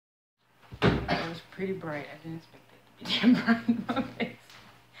was pretty bright. I didn't expect that to be that bright in my face.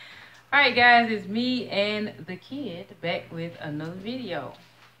 Alright guys, it's me and the kid back with another video.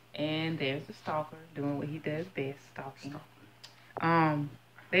 And there's the stalker doing what he does best, stalking.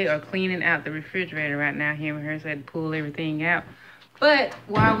 They are cleaning out the refrigerator right now. Him and her had to pull everything out. But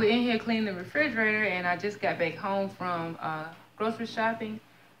while we're in here cleaning the refrigerator, and I just got back home from grocery shopping,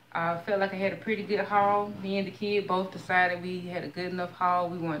 I felt like I had a pretty good haul. Me and the kid both decided we had a good enough haul.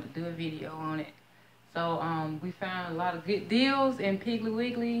 We wanted to do a video on it. So we found a lot of good deals in Piggly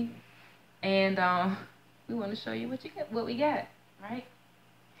Wiggly, and we want to show you what we got, right?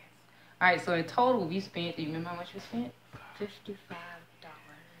 All right. So in total, we spent. Do you remember how much we spent? $55.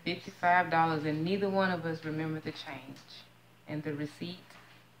 $55, and neither one of us remember the change. And the receipt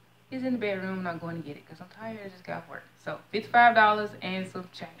is in the bedroom. I'm not going to get it because I'm tired. I just got work. So $55 and some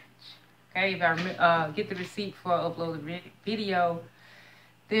change. Okay, if I get the receipt before I upload the video,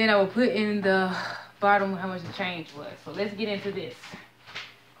 then I will put in the bottom how much the change was. So let's get into this.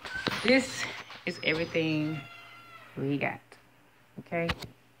 This is everything we got. Okay,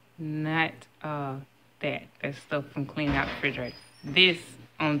 not that's stuff from cleaning out the refrigerator. This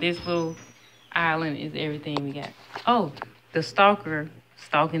on this little island is everything we got. Oh, the stalker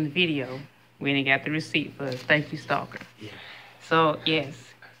stalking the video when he got the receipt for us. Thank you, stalker. Yeah. So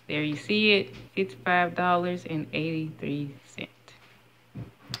yes, there you see it, $55.83.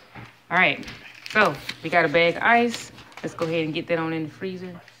 All right, so we got a bag of ice. Let's go ahead and get that on in the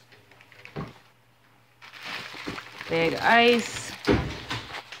freezer. Bag of ice.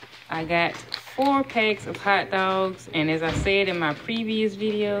 I got 4 packs of hot dogs, and as I said in my previous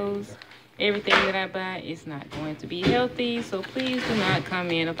videos, everything that I buy is not going to be healthy, so please do not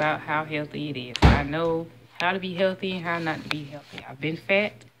comment about how healthy it is. I know how to be healthy and how not to be healthy. I've been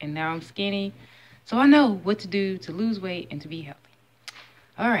fat, and now I'm skinny, so I know what to do to lose weight and to be healthy.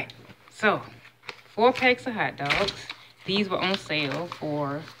 All right, so 4 packs of hot dogs. These were on sale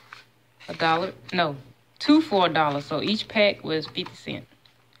for $1. No, 2 for $1, so each pack was 50 cents.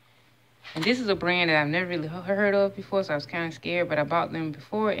 And this is a brand that I've never really heard of before, so I was kind of scared, but I bought them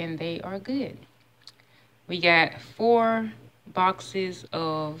before, and they are good. We got 4 boxes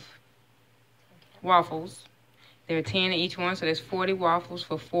of waffles. There are 10 in each one, so there's 40 waffles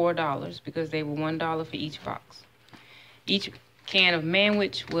for $4 because they were $1 for each box. Each can of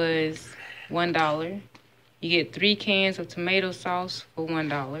manwich was $1. You get 3 cans of tomato sauce for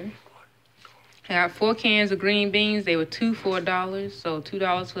 $1. I got 4 cans of green beans. They were 2 for $1, so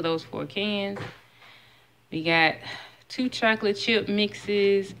 $2 for those 4 cans. We got 2 chocolate chip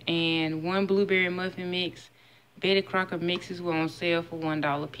mixes and 1 blueberry muffin mix. Betty Crocker mixes were on sale for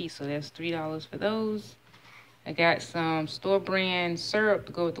 $1 a piece, so that's $3 for those. I got some store brand syrup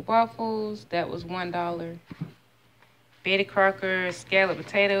to go with the waffles. That was $1. Betty Crocker scalloped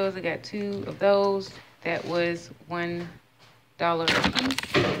potatoes. I got 2 of those. That was $1 a piece.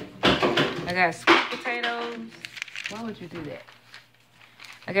 I got sweet potatoes. Why would you do that?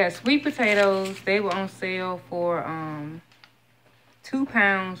 I got sweet potatoes. They were on sale for 2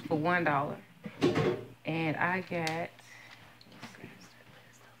 pounds for $1. And I got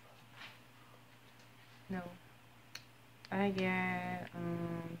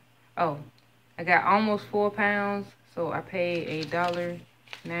I got almost 4 pounds, so I paid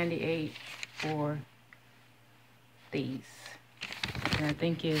 $1.98 for these. And I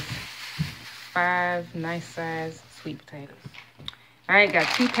think it's 5 nice sized sweet potatoes. All right, got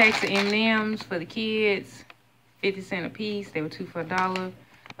 2 packs of M&Ms for the kids, 50 cents a piece. They were 2 for $1.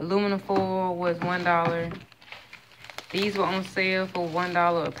 Aluminum foil was $1. These were on sale for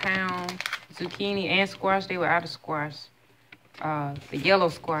 $1 a pound. Zucchini and squash, they were out of squash. The yellow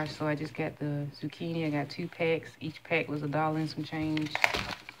squash, so I just got the zucchini. I got 2 packs. Each pack was $1 and some change.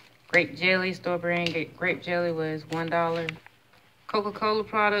 Grape jelly, store brand grape jelly was $1. Coca-Cola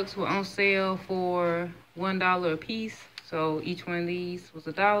products were on sale for $1 a piece, so each one of these was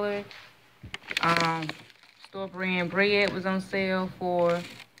 $1. Store brand bread was on sale for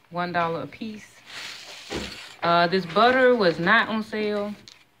 $1 a piece. This butter was not on sale.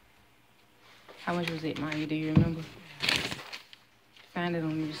 How much was it, Maya? Do you remember? Find it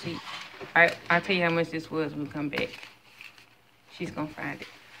on the receipt. I'll tell you how much this was when we come back. She's gonna find it.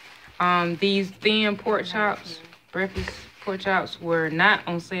 These thin pork chops, breakfast pork chops, were not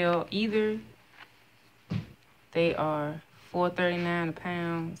on sale either. They are $4.39 a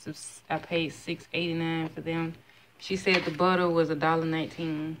pound. So I paid $6.89 for them. She said the butter was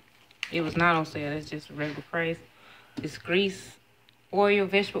 $1.19. It was not on sale. That's just a regular price. This grease, oil,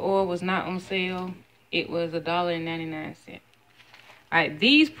 vegetable oil was not on sale. It was $1.99. All right,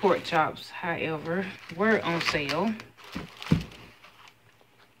 these pork chops, however, were on sale.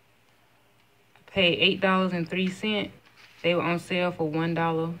 I paid $8.03. They were on sale for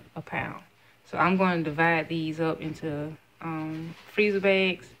 $1 a pound. So I'm going to divide these up into freezer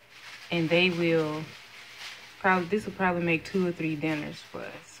bags, and they will this will probably make 2 or 3 dinners for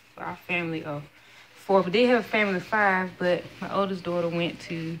us, for our family of 4. But they have a family of 5, but my oldest daughter went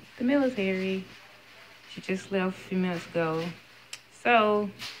to the military. She just left a few minutes ago.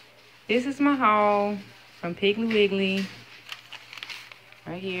 So this is my haul from Piggly Wiggly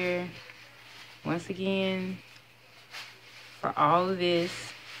right here. Once again, for all of this,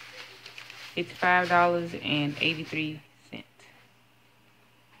 $55.83.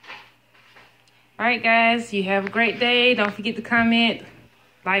 All right, guys, you have a great day. Don't forget to comment,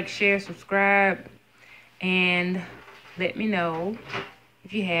 like, share, subscribe, and let me know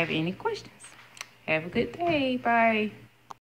if you have any questions. Have a good day. Bye.